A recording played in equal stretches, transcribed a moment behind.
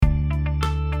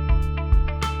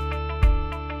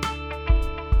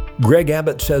Greg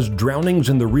Abbott says drownings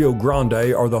in the Rio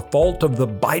Grande are the fault of the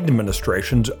Biden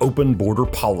administration's open border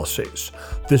policies.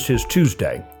 This is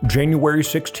Tuesday, January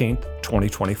 16th,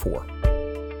 2024.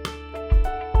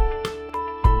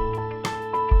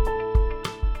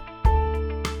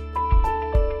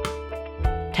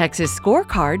 Texas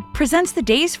Scorecard presents the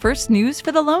day's first news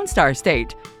for the Lone Star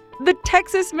State, the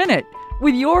Texas Minute,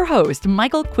 with your host,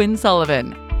 Michael Quinn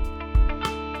Sullivan.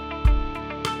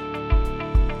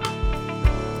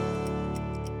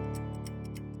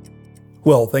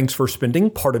 Well, thanks for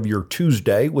spending part of your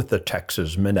Tuesday with the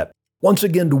Texas Minute. Once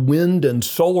again, wind and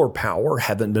solar power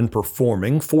haven't been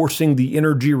performing, forcing the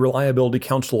Energy Reliability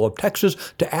Council of Texas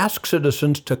to ask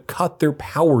citizens to cut their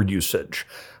power usage.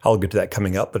 I'll get to that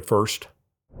coming up, but first.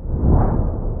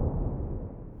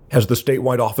 As the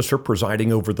statewide officer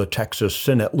presiding over the Texas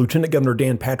Senate, Lieutenant Governor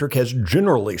Dan Patrick has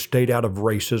generally stayed out of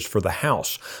races for the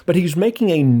House, but he's making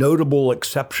a notable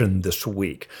exception this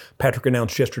week. Patrick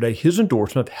announced yesterday his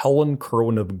endorsement of Helen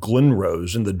Kerwin of Glen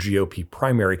Rose in the GOP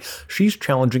primary. She's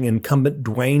challenging incumbent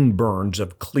Dwayne Burns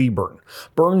of Cleburne.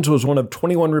 Burns was one of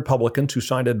 21 Republicans who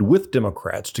sided with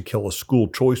Democrats to kill a school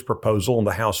choice proposal in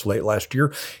the House late last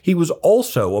year. He was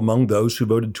also among those who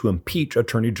voted to impeach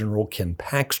Attorney General Ken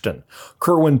Paxton.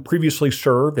 Kerwin previously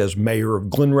served as mayor of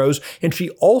Glen Rose, and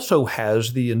she also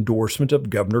has the endorsement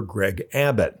of Governor Greg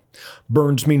Abbott.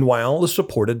 Burns, meanwhile, is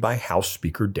supported by House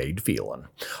Speaker Dade Phelan.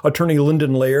 Attorney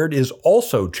Lyndon Laird is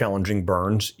also challenging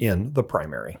Burns in the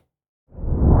primary.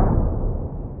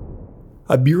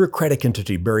 A bureaucratic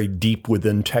entity buried deep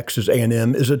within Texas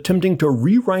A&M is attempting to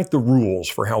rewrite the rules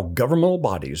for how governmental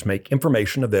bodies make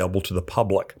information available to the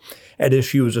public. At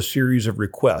issue is a series of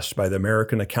requests by the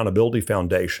American Accountability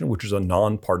Foundation, which is a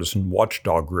nonpartisan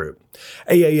watchdog group.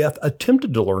 AAF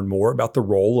attempted to learn more about the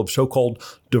role of so-called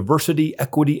diversity,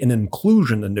 equity, and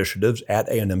inclusion initiatives at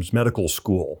A&M's medical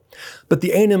school. But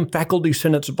the A&M Faculty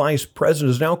Senate's vice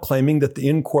president is now claiming that the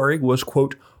inquiry was,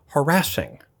 quote,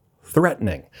 harassing,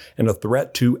 threatening, and a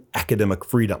threat to academic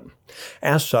freedom.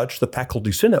 As such, the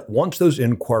Faculty Senate wants those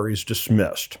inquiries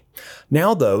dismissed.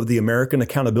 Now, though, the American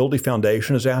Accountability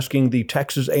Foundation is asking the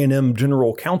Texas A&M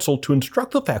General Counsel to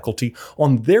instruct the faculty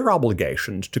on their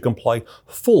obligations to comply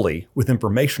fully with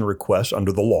information requests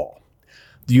under the law.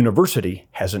 The university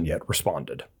hasn't yet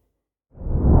responded.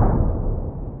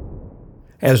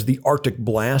 As the Arctic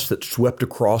blast that swept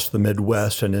across the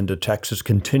Midwest and into Texas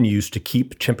continues to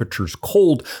keep temperatures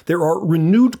cold, there are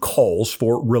renewed calls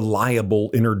for reliable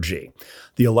energy.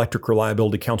 The Electric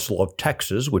Reliability Council of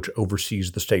Texas, which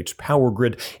oversees the state's power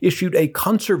grid, issued a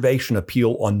conservation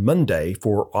appeal on Monday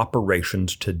for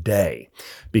operations today.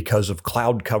 Because of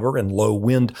cloud cover and low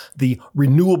wind, the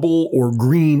renewable or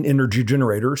green energy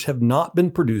generators have not been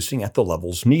producing at the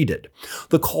levels needed.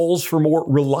 The calls for more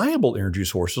reliable energy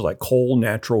sources like coal,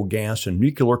 natural gas, and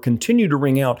nuclear continue to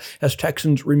ring out as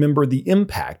Texans remember the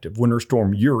impact of Winter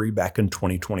Storm Uri back in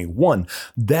 2021.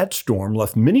 That storm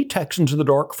left many Texans in the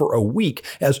dark for a week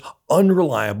as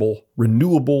unreliable,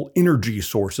 renewable energy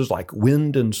sources like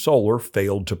wind and solar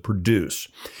failed to produce.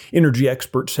 Energy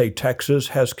experts say Texas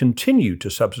has continued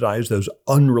to subsidize those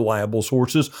unreliable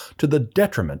sources to the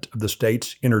detriment of the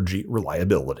state's energy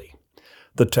reliability.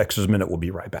 The Texas Minute will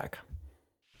be right back.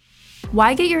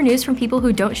 Why get your news from people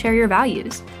who don't share your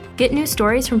values? Get news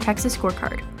stories from Texas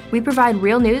Scorecard. We provide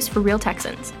real news for real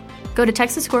Texans. Go to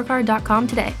texasscorecard.com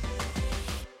today.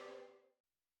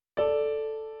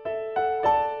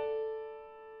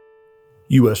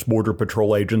 U.S. Border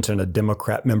Patrol agents and a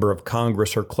Democrat member of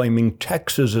Congress are claiming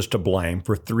Texas is to blame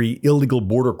for 3 illegal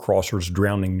border crossers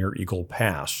drowning near Eagle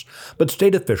Pass. But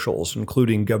state officials,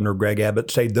 including Governor Greg Abbott,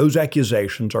 say those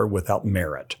accusations are without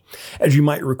merit. As you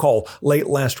might recall, late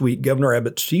last week, Governor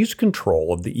Abbott seized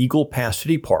control of the Eagle Pass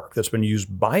City Park that's been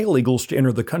used by illegals to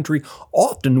enter the country,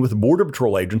 often with Border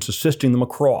Patrol agents assisting them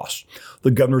across.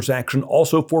 The governor's action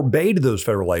also forbade those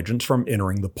federal agents from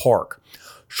entering the park.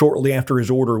 Shortly after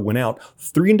his order went out,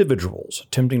 3 individuals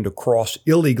attempting to cross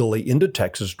illegally into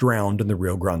Texas drowned in the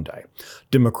Rio Grande.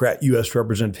 Democrat U.S.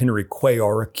 Representative Henry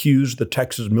Cuellar accused the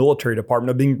Texas Military Department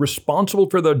of being responsible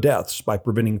for their deaths by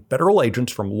preventing federal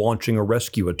agents from launching a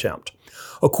rescue attempt.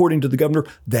 According to the governor,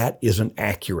 that isn't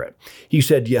accurate. He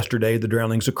said yesterday the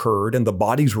drownings occurred and the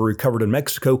bodies were recovered in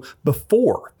Mexico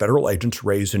before federal agents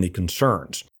raised any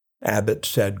concerns. Abbott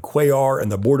said Cuellar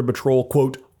and the Border Patrol,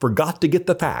 quote, forgot to get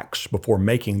the facts before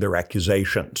making their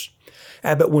accusations.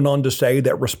 Abbott went on to say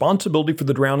that responsibility for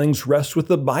the drownings rests with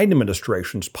the Biden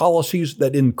administration's policies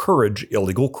that encourage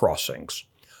illegal crossings.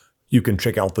 You can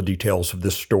check out the details of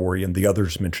this story and the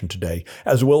others mentioned today,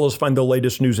 as well as find the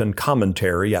latest news and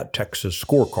commentary at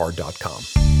TexasScorecard.com.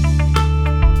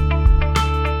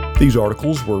 These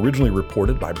articles were originally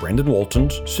reported by Brandon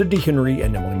Waltons, Sidney Henry,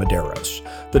 and Emily Medeiros.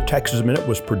 The Texas Minute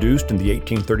was produced in the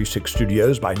 1836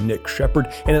 studios by Nick Shepard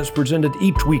and is presented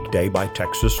each weekday by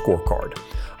Texas Scorecard.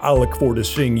 I look forward to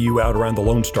seeing you out around the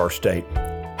Lone Star State.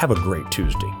 Have a great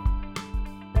Tuesday.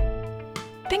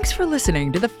 Thanks for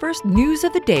listening to the first news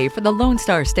of the day for the Lone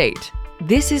Star State.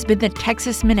 This has been the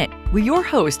Texas Minute with your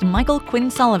host, Michael Quinn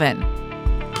Sullivan.